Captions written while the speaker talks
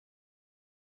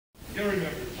You'll remember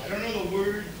this. I don't know the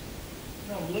words.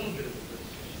 I know a little bit of it.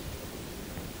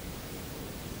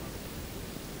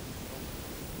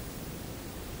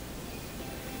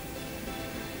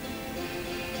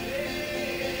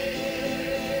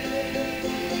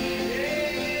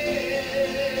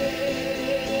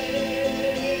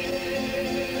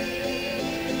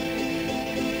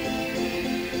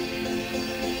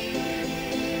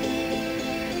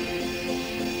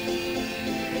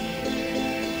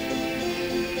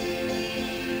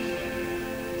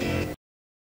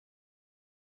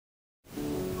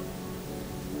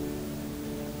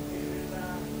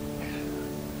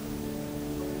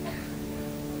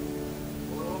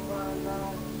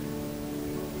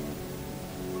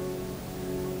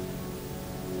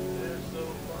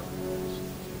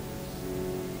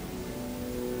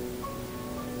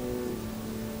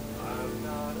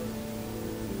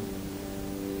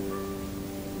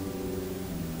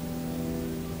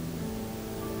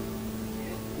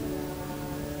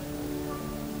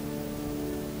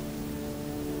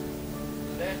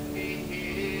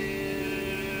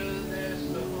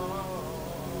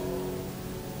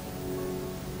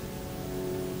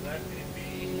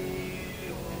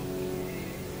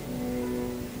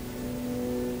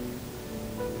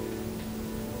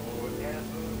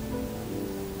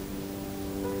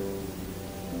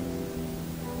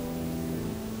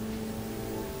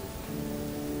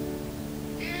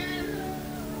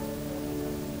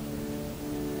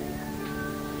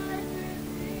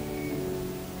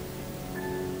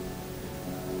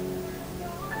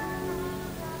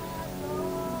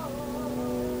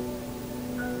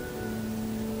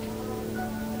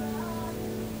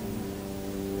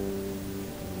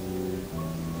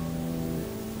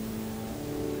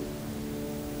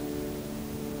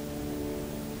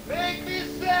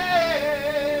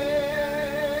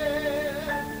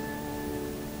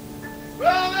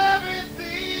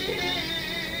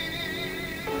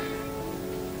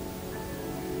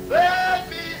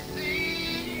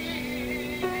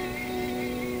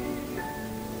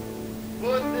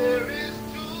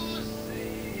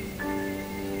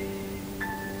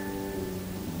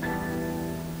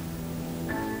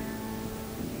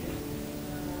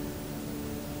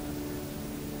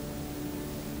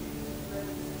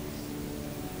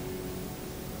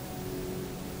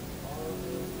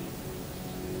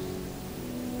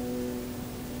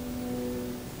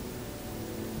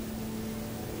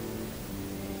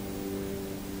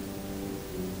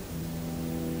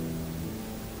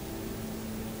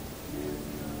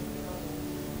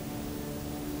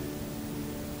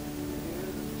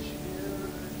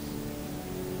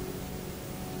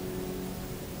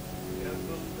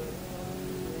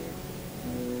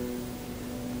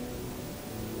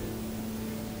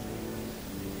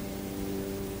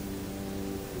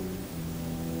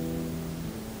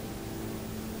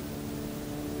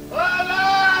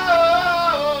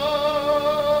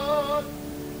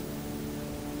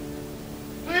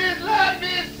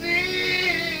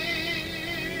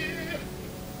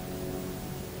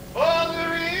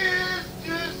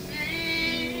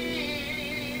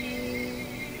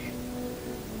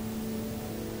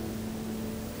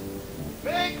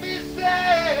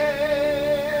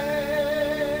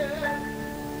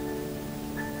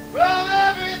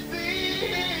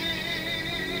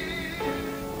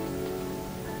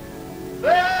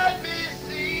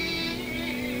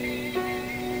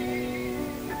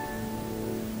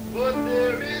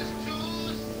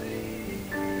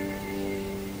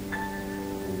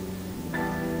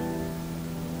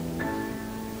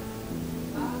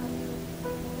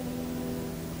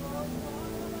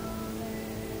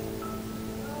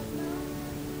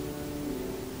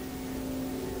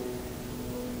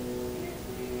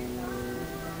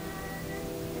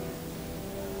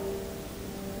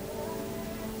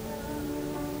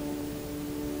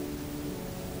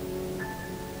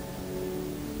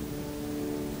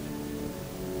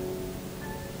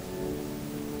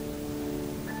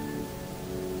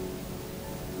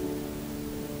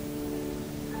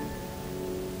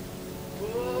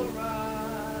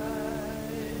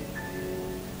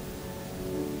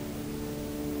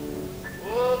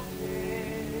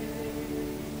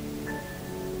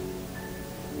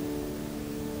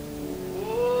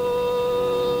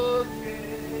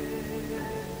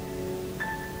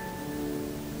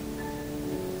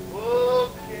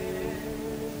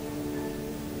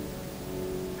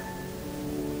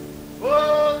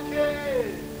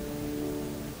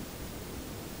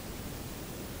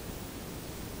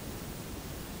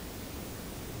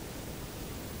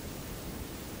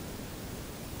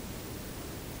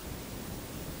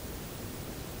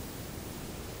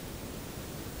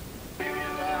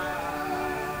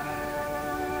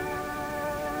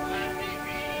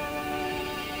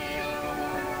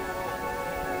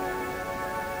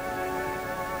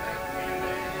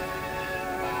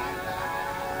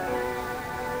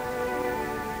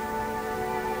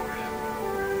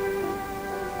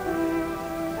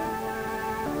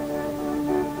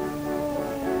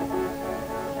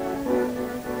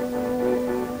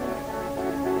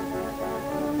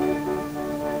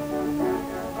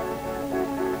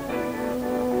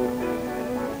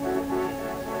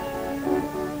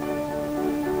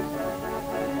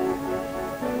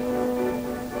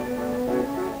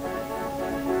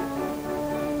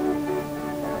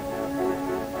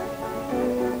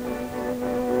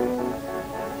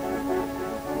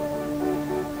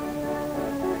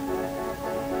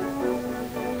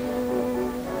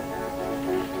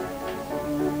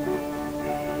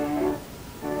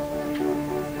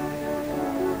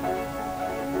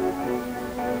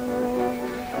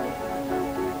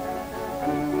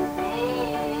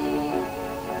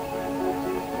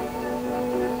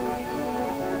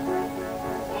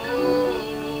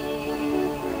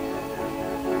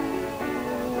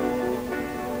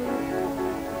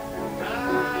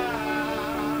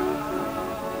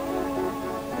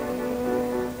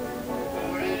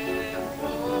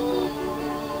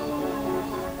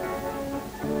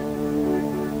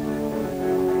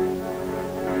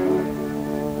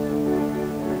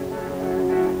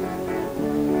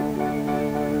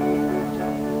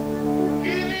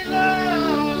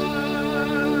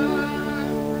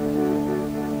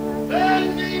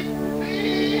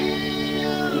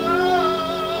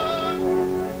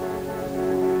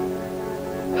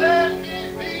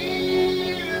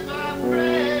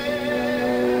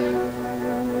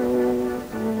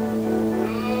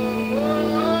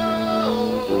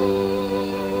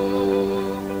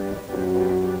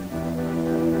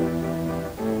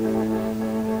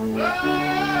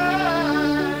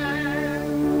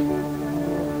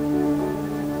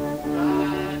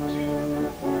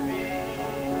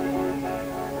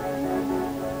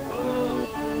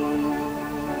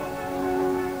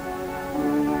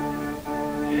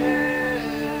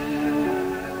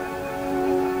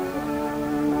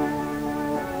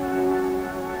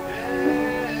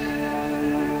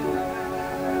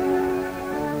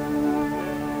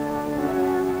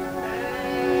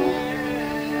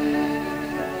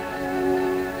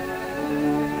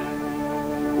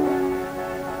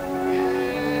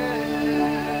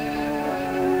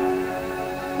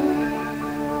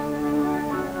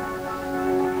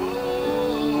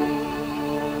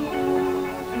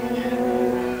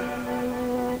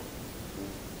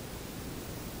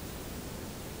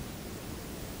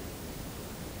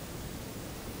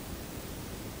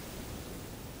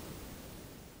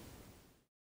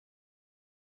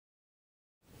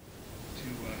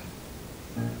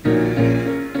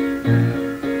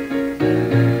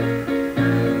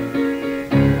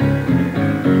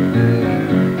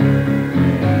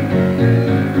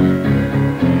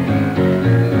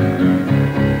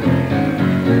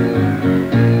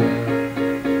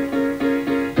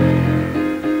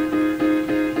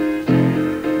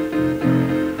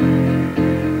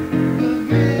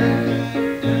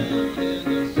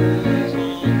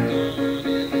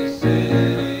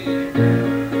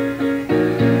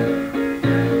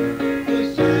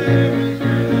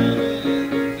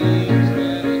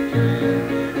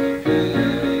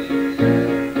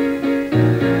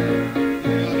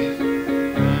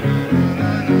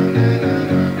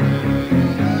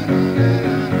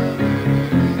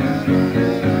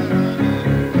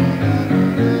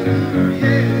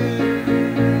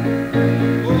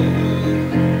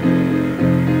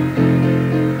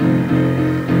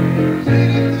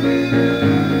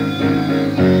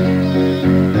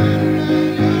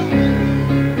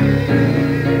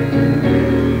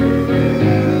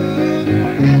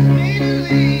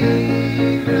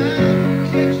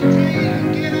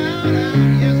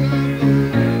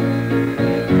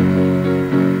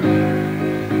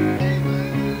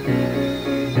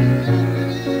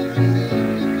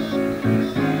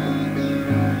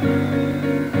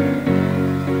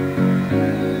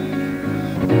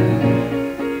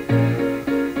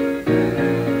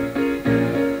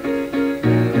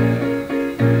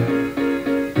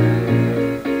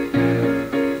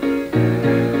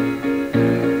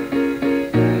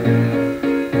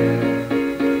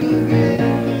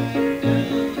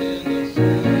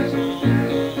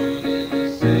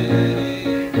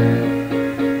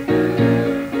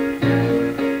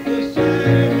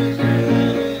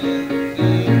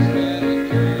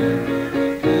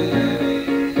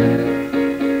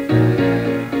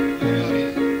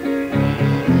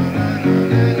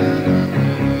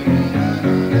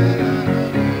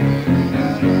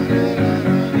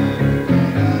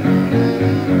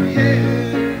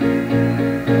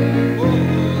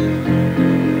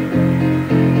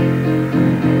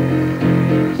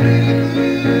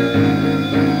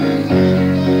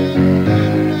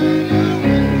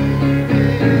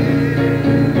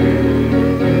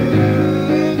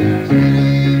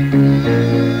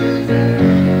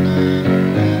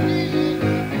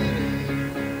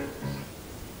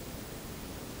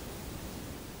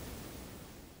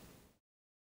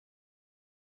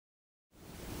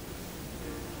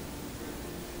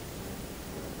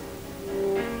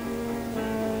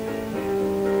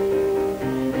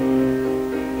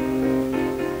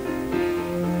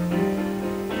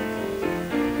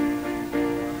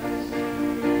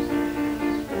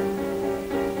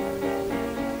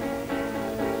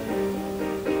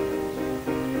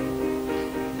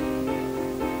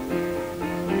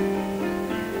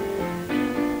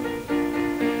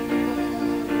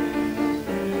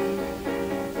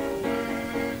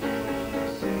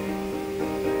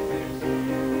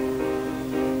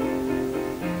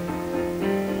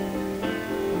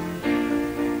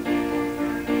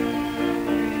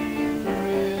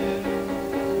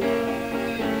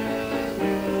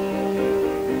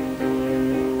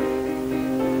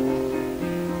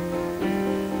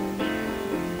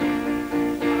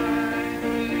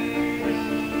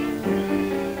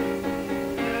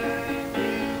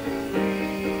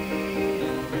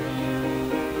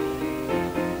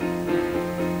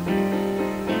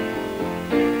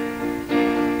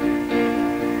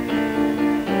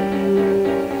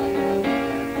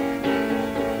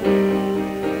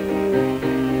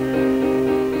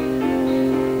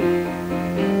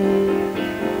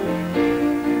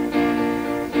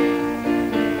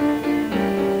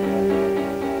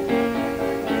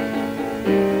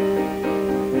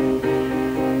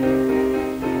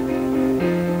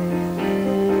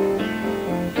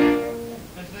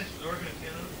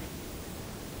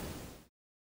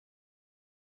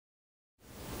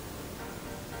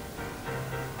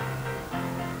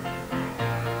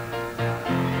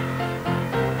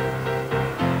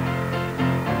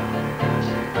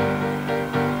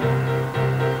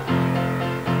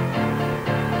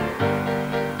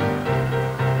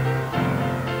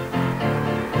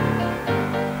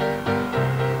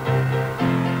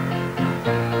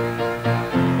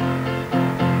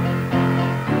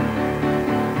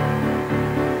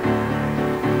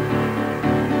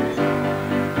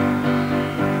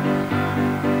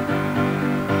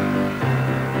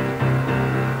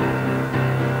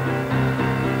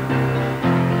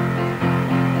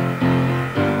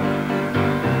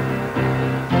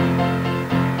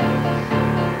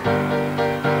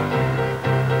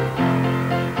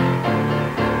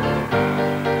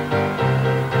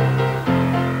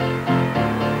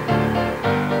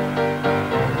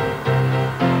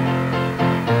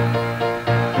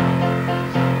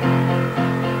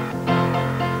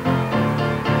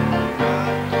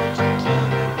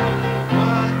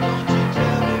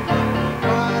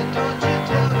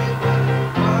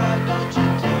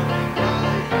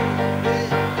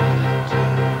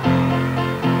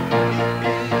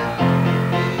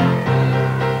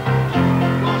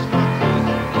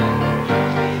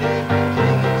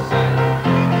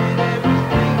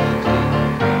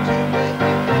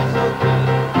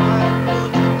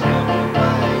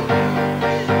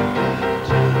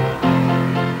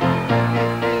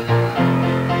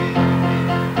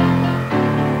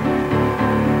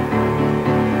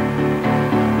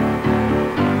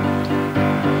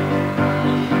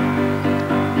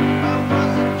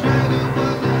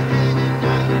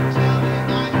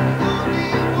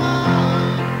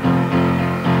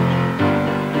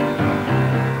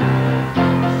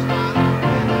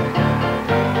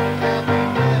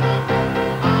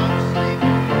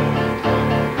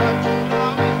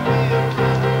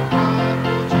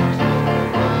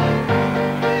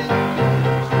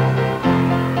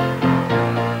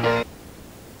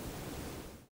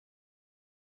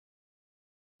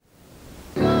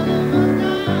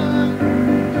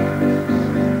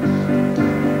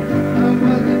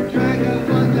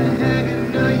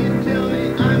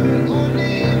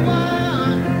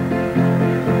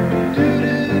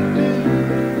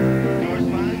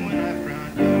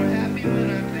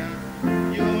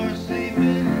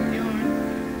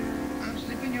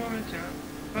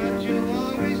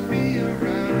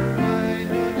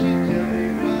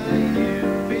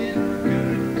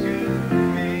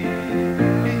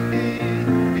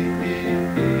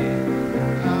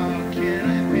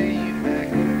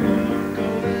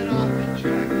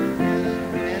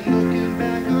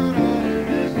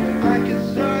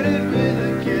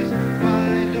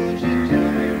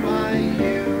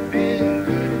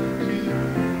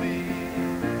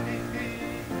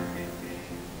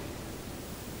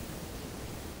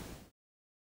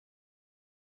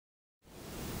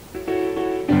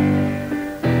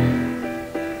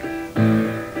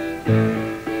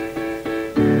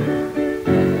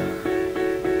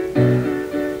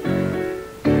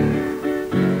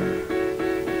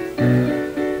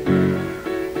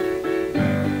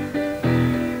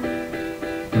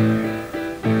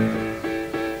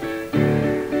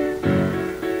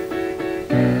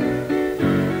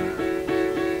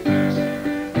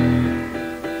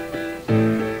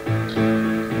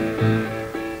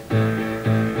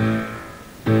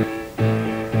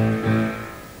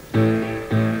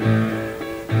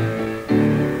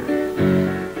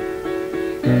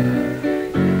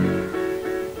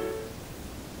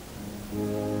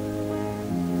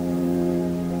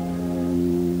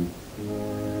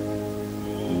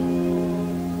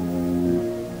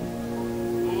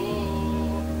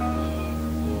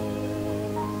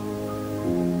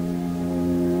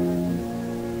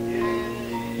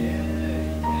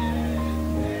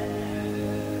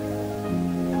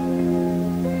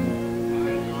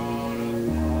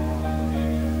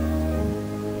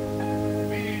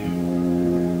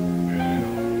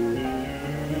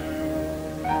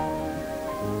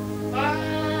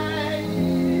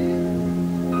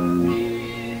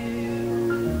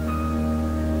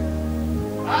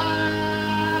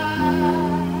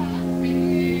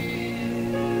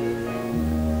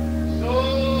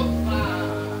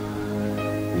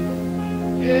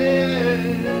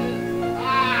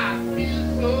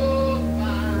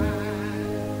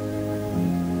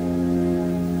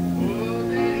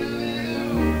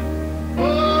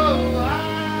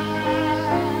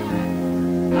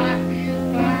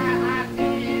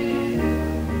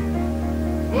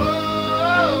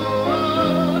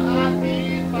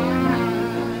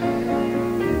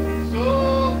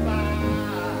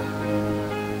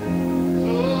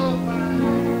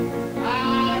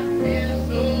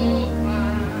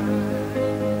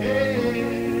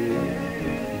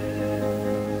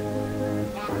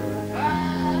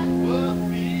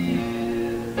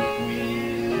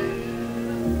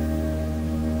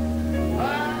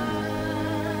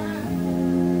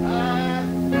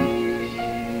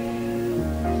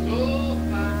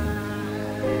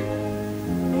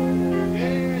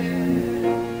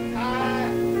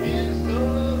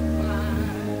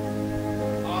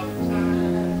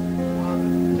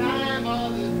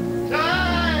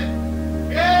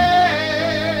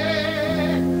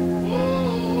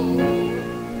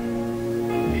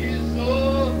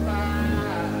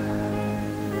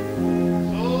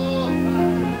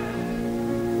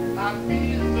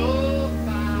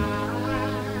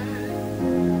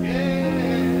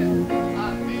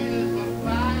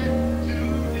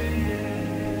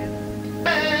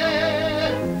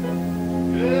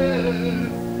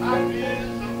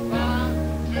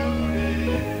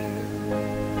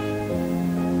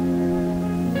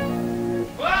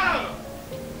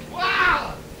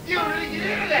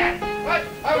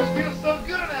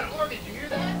 did you hear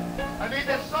that? I made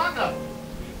that song up.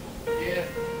 Yeah,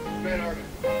 great artist.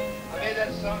 I made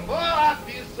that song. Oh, I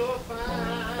feel so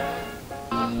fine.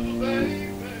 Oh, baby.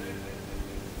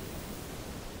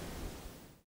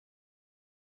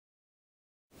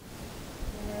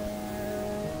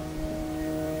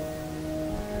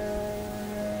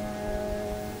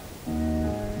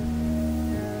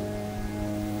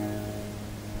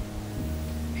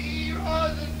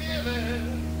 Heroes and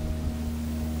villains,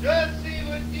 just see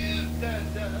what you've done.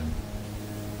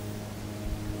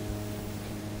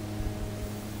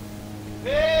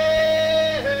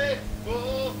 Hey,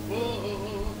 oh,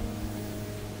 oh.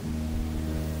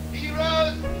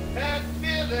 Heroes and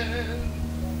villains,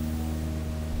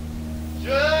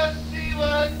 just see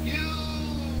what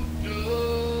you've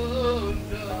done.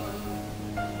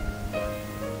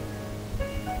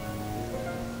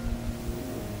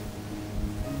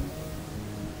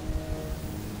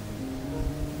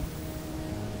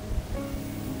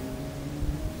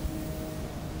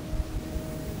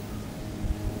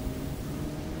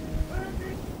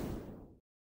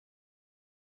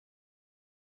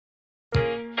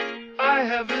 I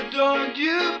have adored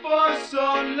you for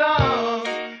so long,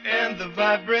 and the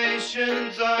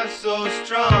vibrations are so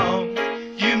strong.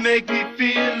 You make me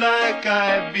feel like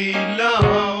I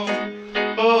belong.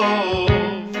 Oh,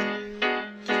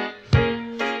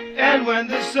 and when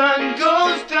the sun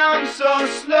goes down so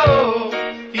slow,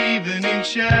 evening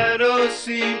shadows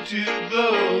seem to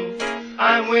glow.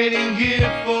 I'm waiting here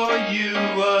for you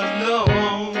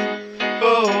alone.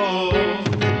 Oh,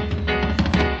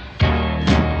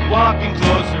 walking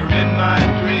closer in my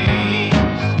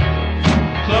dreams,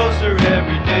 closer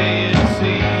every day it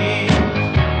seems,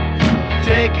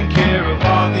 taking care of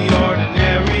all the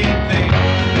ordinary things.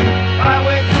 I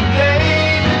wait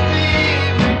today to be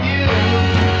with you.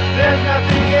 There's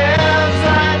nothing else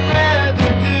I'd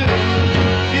rather do.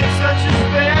 It's such a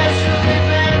special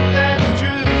event, that's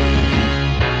true.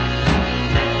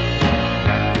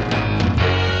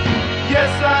 Yes,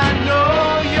 I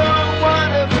know you're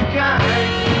one of a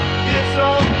kind. It's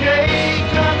okay,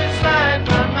 come inside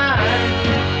my mind.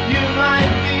 You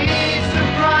might be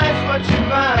surprised what you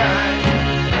find.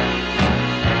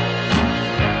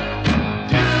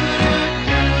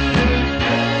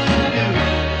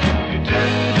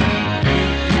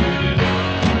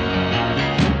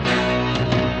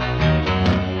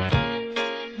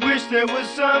 Wish there was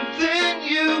something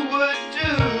you would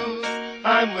do.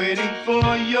 I'm waiting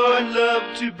for your love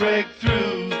to break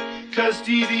through. 'Cause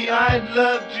Stevie, I'd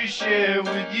love to share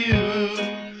with you.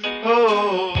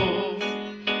 Oh,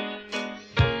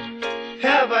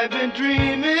 have I been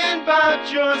dreaming about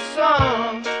your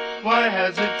song? Why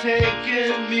has it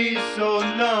taken me so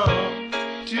long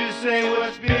to say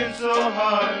what's been so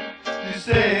hard to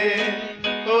say?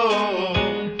 Oh,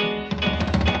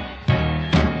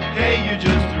 hey, you're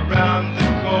just around the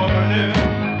corner.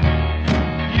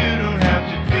 You don't have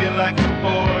to feel like a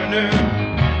foreigner.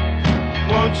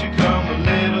 Won't you come a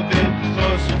little bit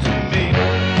closer to me? I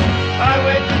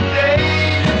wait today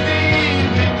to be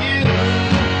with you.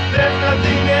 There's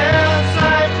nothing else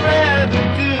I'd rather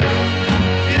do.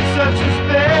 It's such a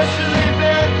special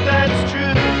event, that's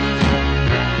true.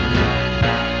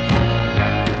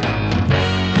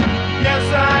 Yes,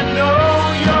 I know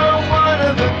you're one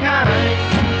of a kind.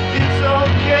 It's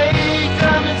okay,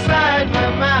 come inside my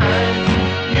mind.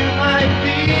 You might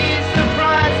be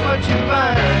surprised what you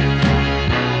find.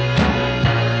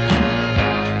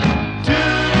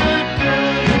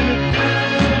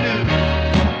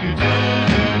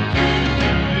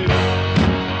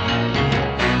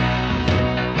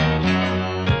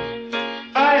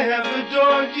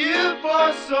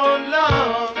 So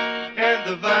long, and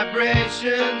the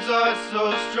vibrations are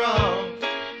so strong.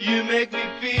 You make me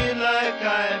feel like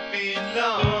I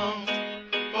belong.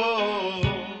 Oh,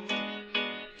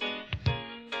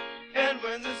 and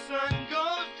when the sun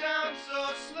goes down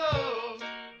so slow,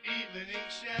 evening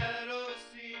shadows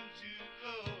seem to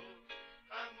glow.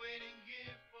 I'm waiting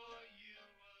here for you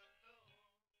alone.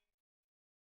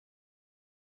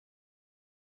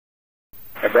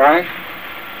 Hey, Brian?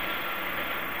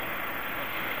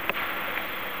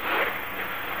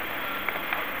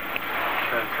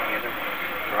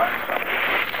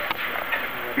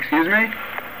 Excuse me? Brian's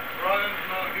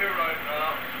not here right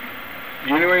now. Do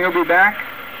you know when he'll be back? At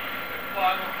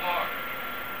 5 o'clock.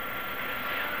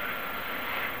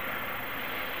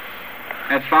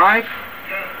 At 5?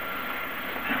 Yeah.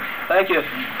 Thank you.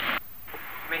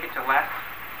 Make it to Les.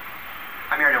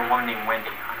 I married a woman named Wendy.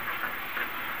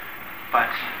 But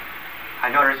I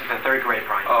noticed it's a third grade,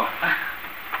 Brian. Oh.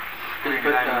 Can you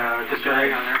put just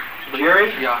Jerry on there?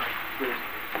 Jerry? Yeah, please.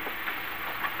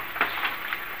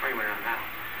 Wait a minute.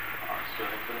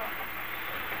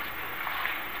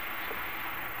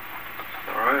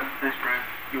 All right. Thanks, Brian.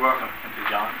 You're welcome. Thank you,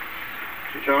 John.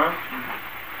 To John?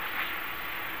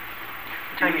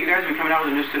 Have you guys been coming out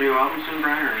with a new studio album soon,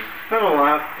 Brian? Or? Been a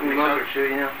while. A month or two,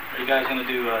 yeah. Are you guys going to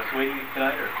do Sweetie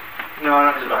tonight? Or? No,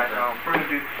 not tonight. No. We're gonna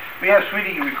do. We have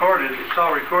Sweetie recorded. It's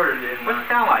all recorded. And, What's it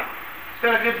sound like? It's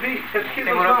got a good beat. It's a cute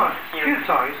Sing little one song. up. It's a cute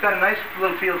song. It's got a nice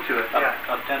little feel to it. Yeah.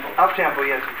 Up tempo. Up tempo,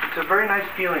 yes. It's a very nice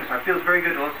feeling song. It feels very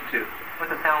good to listen to.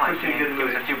 What's it sound like? Puts you in a good Give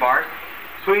mood. us a few bars.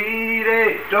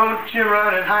 Sweetie, don't you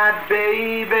run and hide,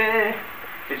 baby.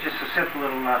 It's just a simple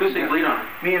little. Who sings lead on it?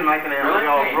 Me and Mike and Anna. Really? We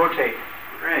all Hey. rotate.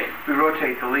 Great. We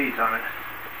rotate the leads on it.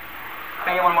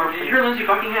 Can I get one more? Did you hear Lindsey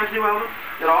Buckingham's new album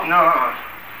at all? No.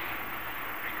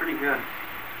 It's pretty good.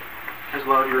 As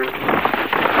loud your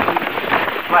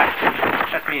Flex.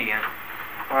 That's me again.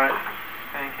 All right.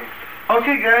 Thank you.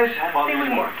 Okay, guys. Won't bother you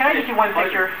anymore. Can I get you one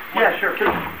picture? Yeah, sure.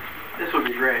 This would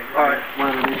be great. All right. One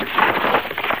of the music.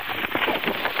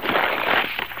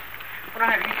 Why don't I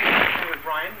have you two sing with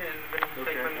Brian and then we'll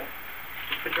take one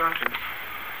for Johnson.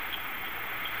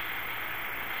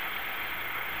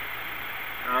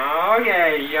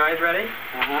 Okay, you guys ready?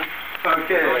 Okay.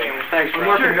 Thanks, One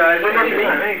more Brian. for guys. One more for me.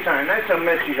 Anytime. Nice to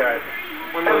meet you guys.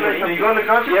 One more for me. You going to the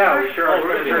concert? Yeah, we sure are. Oh,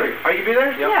 We're gonna be there. Are you be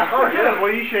there? Yeah. Oh, good.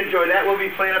 Well, you should enjoy that. We'll be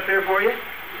playing up there for you.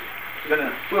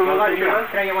 We would like to.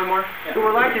 Can I get one more? Yeah. We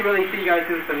would like to really see you guys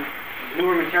do some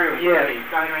newer material. Yeah.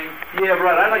 Songwriting. Yeah,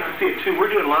 right. I'd like to see it too. We're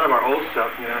doing a lot of our old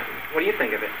stuff, you know. What do you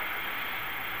think of it?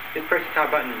 Just press the top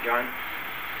button, John.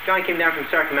 John came down from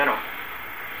Sacramento.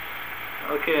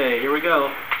 Okay, here we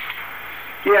go.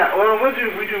 Yeah, well, we do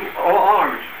all our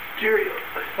material,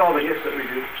 all the hits that we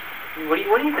do. What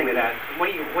do you think of that?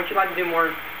 Would you like to do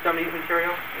more some of these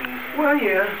material? Well,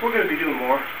 yeah, we're going to be doing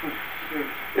more.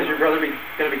 Is your brother going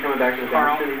to be coming back to the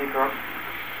Carl? band? Do you think, Carl?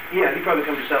 Yeah, he probably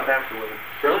comes to South Africa with us.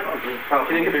 Really? Probably. Do you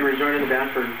think he'll be rejoining the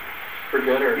band for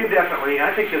good, or? Yeah, definitely.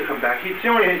 I think he'll come back. It's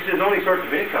his only source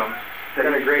of income. He's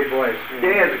got a great voice.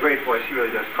 Yeah, he has a great voice. He really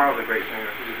does. Carl's a great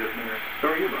singer. He's a good singer. So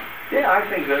are you, bro? Yeah, I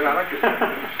sing good. I like to sing.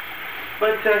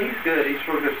 But he's good. He's a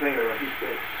real good singer. He's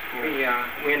good. We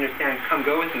understand "Come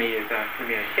Go With Me" is going to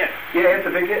be a hit. Yeah, it's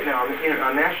a big hit now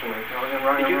nationally.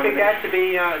 Did you pick that to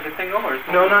be the single, or?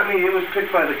 No, not me. It was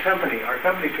picked by the company. Our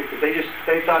company picked it.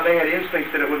 They thought they had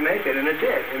instincts that it would make it, and it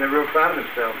did. And they're real proud of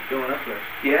themselves. Going up there.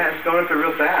 Yeah, it's going up there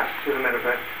real fast, as a matter of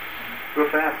fact.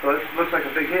 Real fast. So it looks like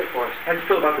a big hit for us. How do you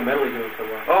feel about the medal you're doing so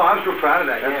well? Oh, I was real proud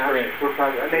of that. That's yeah, great. We're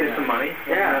proud of that. I made us some money.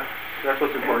 Yeah. That's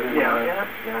what's important. Yeah.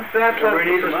 That's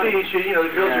Everybody needs some money. prestige. You know,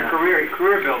 it builds your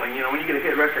career building. You know, when you get a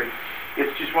hit record,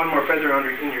 it's just one more feather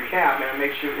in your cap, man.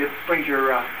 It brings your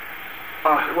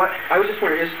what? I was just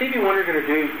wondering, is Stevie Wonder going to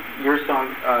do your song?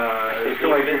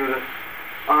 Still I Dream of It?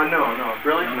 No.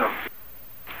 Really? No.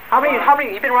 How many?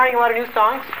 You've been writing a lot of new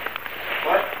songs.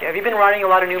 What? Have you been writing a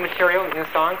lot of new material, new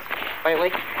songs lately?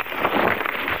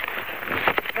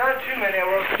 Not too many. I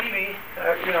wrote Stevie.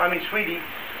 Sweetie.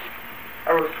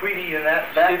 I wrote Sweetie and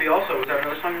that. Stevie also, was that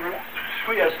another song you wrote?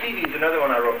 Stevie's another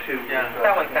one I wrote too. Yeah. What's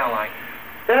that one sound like?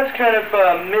 That's kind of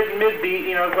mid beat,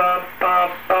 you know, bump,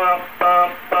 that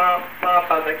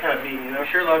kind of beat, you know. We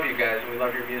sure love you guys. We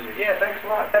love your music. Yeah, thanks a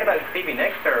lot. Is that about Stevie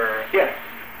Nicks, or? Yeah.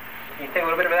 Can you sing a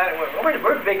little bit of that?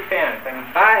 We're big fans.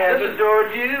 I have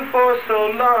adored you for so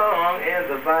long, and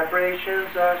the vibrations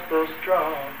are so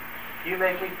strong. You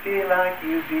make me feel like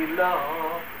you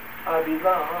belong. I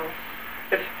belong.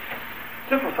 It's a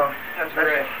simple song. That's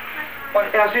great.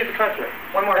 I'll see you at the concert.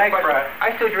 One more Thanks, question. Brad.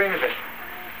 I Still Dream of It.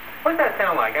 What does that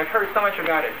sound like? I've heard so much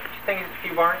about it. Could you sing just a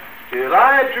few bars? Till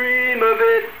I dream of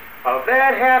it, of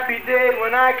that happy day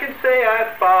when I can say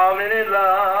I've fallen in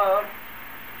love.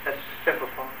 That's a simple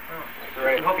song. Oh, that's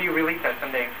great. I hope you release that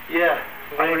someday. Yeah.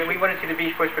 We want to see the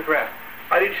Beach Boys progress.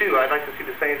 I do too. I'd like to see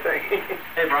the same thing.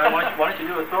 Hey Brian, why don't you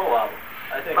do a solo album?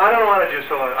 I don't want to do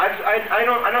solo. I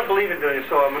don't believe in doing a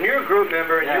solo. When you're a group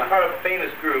member and you're part of a famous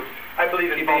group, I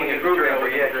believe in being a group member.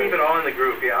 Yeah, keep it all in the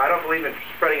group. Yeah, I don't believe in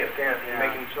spreading it thin and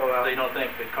making solo So albums. you don't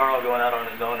think that Carl going out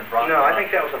on his own and brought No, I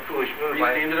think that was a foolish move. You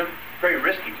seen it? Very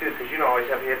risky too, because you don't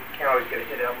always have a hit. Can't always get a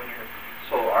hit out when you're a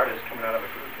solo artist coming out of a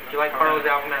group. Do you like Carlo's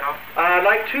album at all? I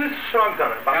like two songs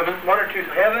on it. Heaven? One or two.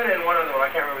 Heaven and one other one.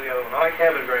 I can't remember the other one. I like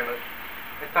Heaven very much.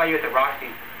 I saw you at the Roxy.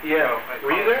 Yeah.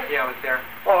 Were you there? Yeah, I was there.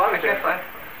 Oh, I was I guess there. I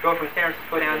drove from San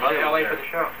Francisco down to LA for the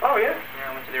show. Oh, yeah? Yeah,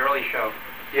 I went to the early show.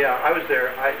 Yeah, I was there.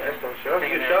 I saw the show. It was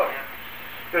a good show.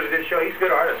 It was a good show. He's a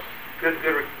good artist. Good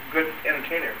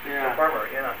entertainer. Yeah. Performer,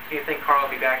 yeah. Do you think Carl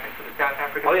will be back into the South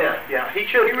Africa? Oh, yeah. Yeah. He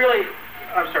should. He really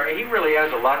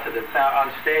adds a lot to the sound on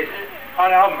stage,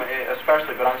 on album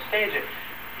especially, but on stage,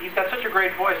 he's got such a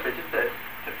great voice that just to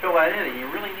fill that in, you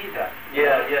really need that.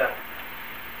 Yeah, yeah.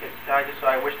 It's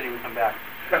I wish that he would come back.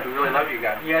 We really love you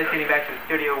guys. You guys getting back to the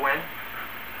studio when?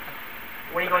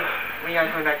 When are you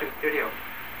guys going back to the studio?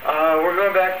 We're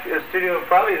going back to the studio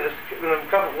probably this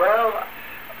couple. Well,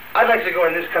 I'd like to go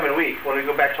in this coming week. When we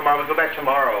go back tomorrow, we go back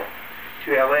tomorrow to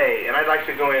LA, and I'd like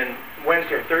to go in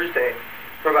Wednesday or Thursday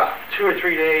for about 2 or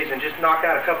 3 days and just knock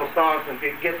out a couple songs and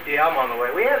get the album on the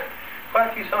way. We have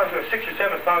quite a few songs. We have 6 or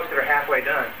 7 songs that are halfway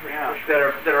done. Yeah. That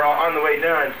are on the way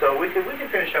done. So we could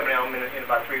finish up an album in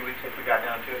about 3 weeks if we got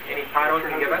down to it. Any titles you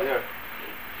can give us?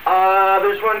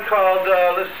 There's one called,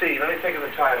 let's see, let me think of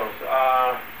the titles.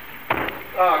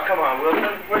 Oh, come on,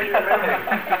 Wilson, where's your memory?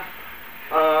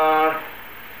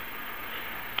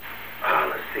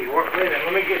 Let's see, wait a minute,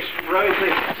 let me see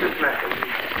this message.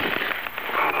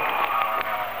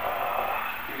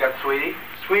 You got Sweetie?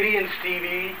 Sweetie and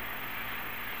Stevie.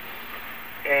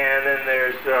 And then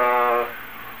there's,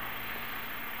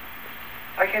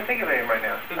 I can't think of anything right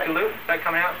now. Is that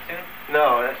coming out soon?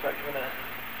 No, that's not coming out.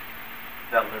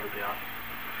 That'll never be on.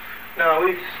 No,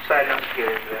 we decided not to get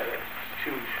into that.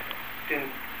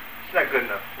 It's not good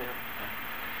enough. Yeah.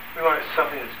 We want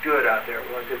something that's good out there. We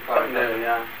want a good product. Something new,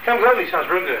 yeah. Come Ugly sounds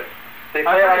real good.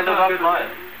 I live up live.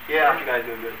 Yeah. You guys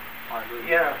do good.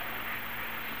 Yeah.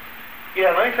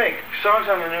 Yeah, let me think. Songs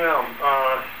on the new album.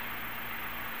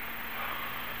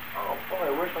 Oh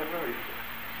boy, where's my memory?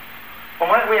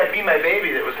 Well, we had Be My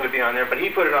Baby that was going to be on there, but he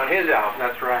put it on his album.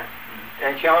 That's right.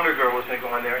 And Calendar Girl was going to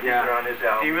go on there. He put it on his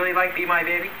album. Do you really like Be My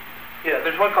Baby? Yeah,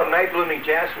 there's one called Night Blooming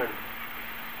Jasmine.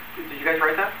 Did you guys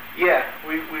write that? Yeah,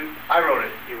 I wrote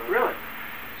it. Really?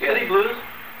 Yeah. City Blues?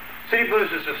 City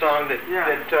Blues is a song that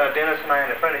Dennis and I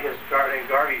and a friend of his, named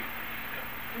Garby,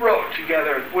 wrote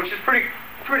together, which is pretty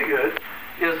good.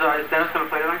 Is Dennis going to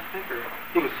play tonight, I think, or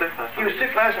he was sick last night? He was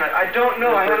sick last night. I don't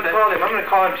know. I haven't called him. I'm going to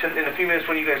call him in a few minutes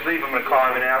when you guys leave. I'm going to call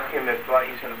him and ask him if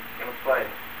he's going to play.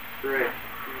 Great.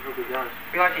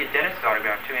 We like to get Dennis's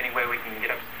autograph too. Any way we can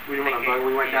get up. We went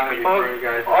down and you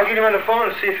guys. I'll get him on the phone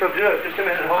and see if he'll do it. Just a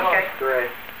minute. Hold on. Great.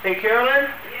 Hey, Carolyn?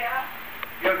 Yeah.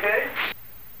 You okay?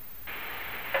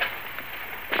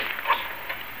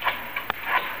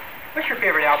 What's your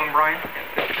favorite album, Brian?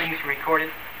 Things you recorded?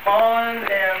 Fallen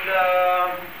and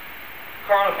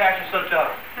Carl and Passion So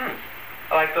Tough.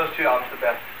 I like those 2 albums the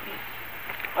best.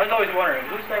 I was always wondering,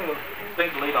 who's sang the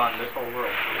lead on This Whole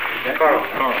World? Carl.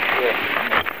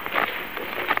 Yeah.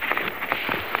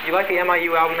 You like the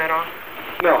MIU album at all?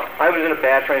 No, I was in a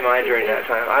bad frame of mind during that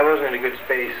time. I wasn't in a good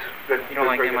space. You don't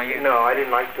like MIU? No, I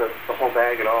didn't like the whole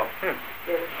bag at all.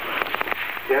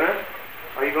 Dennis,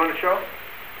 are you going to show?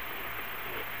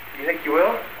 You think you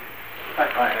will? Hi,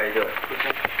 how you doing?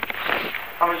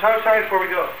 How sorry before we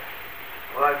go?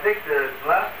 Well, I think the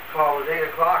last call was 8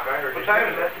 o'clock. I heard. What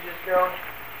time is it? Messages, Carol?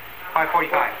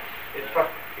 5:45.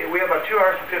 We have about 2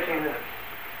 hours and 15 minutes.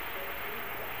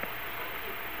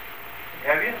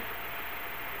 Have you?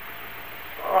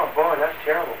 Oh boy, that's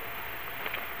terrible.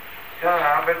 Yeah,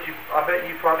 I bet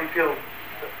you probably feel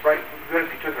right good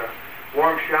if you took a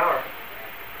warm shower.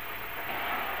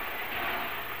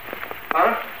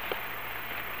 Huh?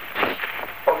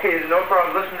 Okay, no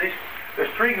problem. Listen to these.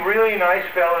 There's 3 really nice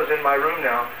fellas in my room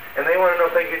now, and they want to know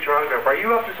if they can get your autograph. Are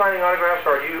you up to signing autographs,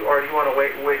 or do you want to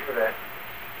wait for that?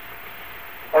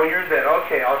 Oh, you're there.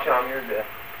 Okay, I'll tell them you're there.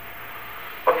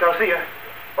 Okay, I'll see you.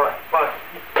 Bye.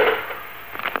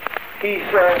 He's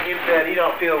said he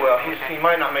don't feel well. He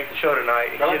might not make the show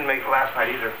tonight. He didn't make it last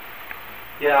night either.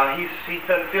 Yeah, he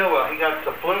doesn't feel well. He got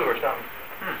the flu or something.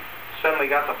 Suddenly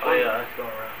got the flu. Oh, yeah, that's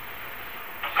going around.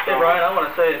 Hey, Brian, I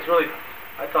want to say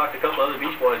I talked to a couple other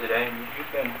Beach Boys today, and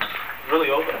you've been really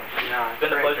open. Yeah, it's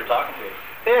been a pleasure talking to you.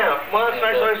 Yeah, well, it's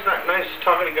nice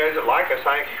talking to guys that like us.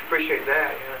 I appreciate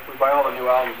that. Yeah. We buy all the new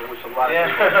albums, which a lot of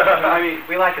people. I mean,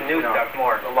 we like the new stuff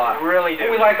more. A lot. We really do.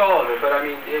 We like all of it, but I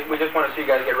mean, we just want to see you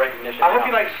guys get recognition. I hope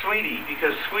you like Sweetie,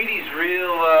 because Sweetie's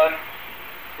real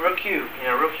cute.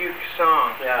 Real cute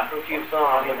song. Yeah, real cute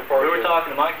song. We were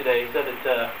talking to Mike today. He said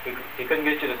that he couldn't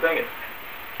get you to sing it.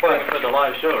 Sing it for the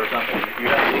live show or something. You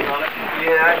have a on it?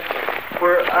 Yeah,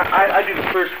 I do the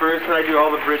first verse, and I do all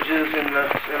the bridges, and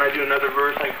I do another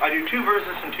verse. I do 2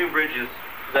 verses and 2 bridges.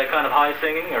 Is that kind of high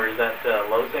singing, or is that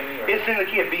low singing? Or? It's in the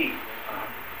key of B.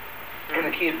 In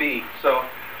the key of B. So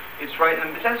it's right.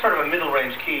 That's sort of a middle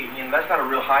range key. That's not a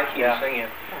real high key to sing in.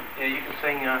 You can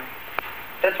sing.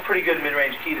 That's a pretty good mid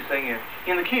range key to sing in.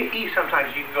 In the key of E,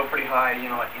 sometimes you can go pretty high.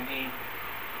 Like in E.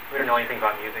 We don't know anything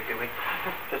about music, do we?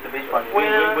 Just the Beach Boys. We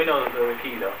know the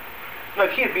key though. No,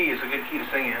 key of B is a good key to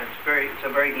sing in. It's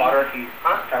a very moderate key.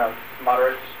 Huh? Kind of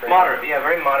moderate. Moderate, yeah,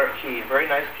 very moderate key. Very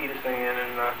nice key to sing in,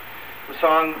 and the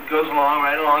song goes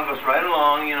right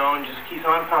along, and just keeps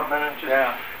on pumping, and just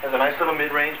Has a nice little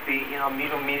mid-range beat, you know,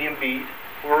 medium beat.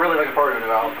 We're really looking forward to a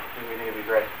new album. We think it'd be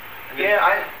great. Yeah,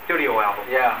 Studio album.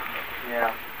 Yeah.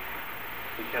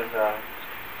 Because I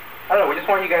don't know. We just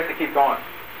want you guys to keep going.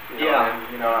 You know, Yeah. And,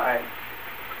 you know, I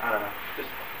don't know. Just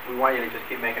we want you to just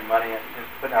keep making money and just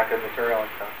putting out good material and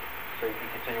stuff, so you can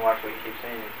continue watching what you keep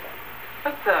seeing and stuff.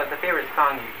 What's the favorite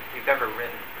song you've ever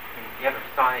written? I mean, do you have a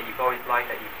song that you've always liked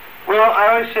that you... Well, I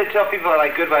always tell people I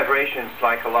like Good Vibrations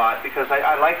like a lot because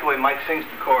I like the way Mike sings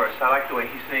the chorus. I like the way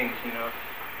he sings, you know.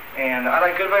 And I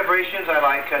like Good Vibrations. I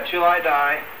like Till I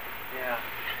Die. Yeah.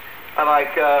 I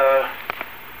like,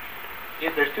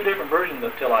 There's two different versions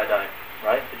of Till I Die,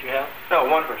 right? Did you have? no,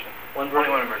 one version. One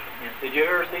version? Only one version, yeah. Did you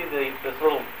ever see this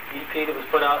little EP that was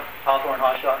put out, Hawthorne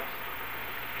Hot Shots?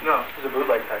 No. It's a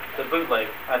bootleg type. It's a bootleg.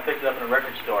 I picked it up in a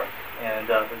record store. And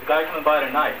there's a guy coming by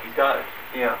tonight. He's got it.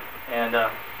 Yeah. And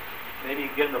maybe you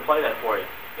can get him to play that for you.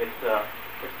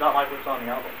 It's not like what's on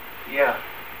the album. Yeah.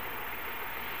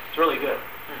 It's really good.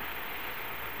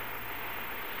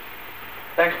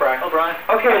 Thanks, Brian. Oh, Brian.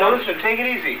 Okay, well, listen, take it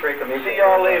easy. Great to meet you. See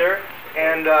y'all later.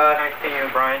 And, Nice seeing you,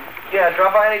 Brian. yeah,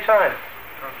 drop by anytime.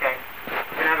 Okay.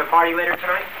 Gonna have a party later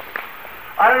tonight?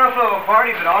 I don't know if I'll have a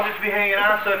party, but I'll just be hanging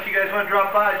out, so if you guys want to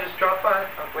drop by, just drop by.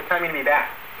 What time are you gonna be back?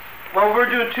 Well, we're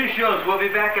doing two shows. We'll be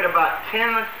back at about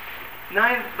 10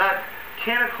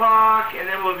 o'clock, and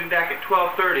then we'll be back at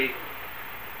 12:30.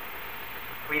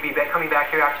 Will you be coming back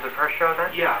here after the first show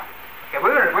then? Yeah. Okay,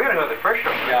 we're gonna go to the first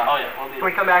show. Yeah. Oh, yeah. Can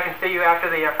we come back and see you after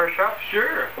the first show?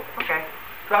 Sure. Okay.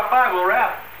 Drop by, we'll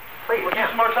wrap. Please, We'll do yeah.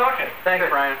 some more talking. Thanks,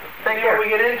 Good. Brian. Take See care. what we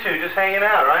get into, just hanging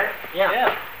out, right?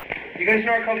 Yeah. You guys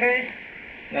snort cocaine?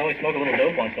 No, we smoke a little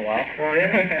dope once in a while. Oh,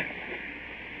 yeah?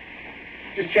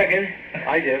 Just checking.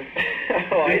 I do.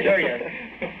 Oh, I sure you.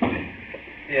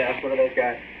 Yeah. That's one of those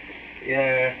guys.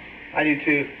 Yeah, I do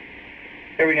too.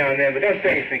 Every now and then, but don't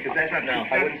say anything, because that's not No,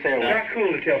 it's I not- wouldn't say a it's word. not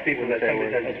cool to tell people that Wouldn't say a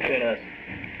somebody word. does That's between us.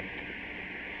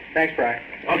 Thanks, Brian.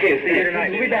 Okay, see you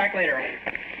tonight. We'll be back later.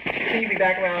 Can you be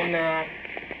back around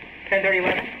 10:30,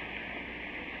 11?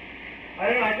 I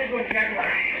don't know, I think we'll be back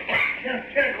around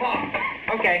 10 o'clock.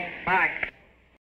 Okay. Bye.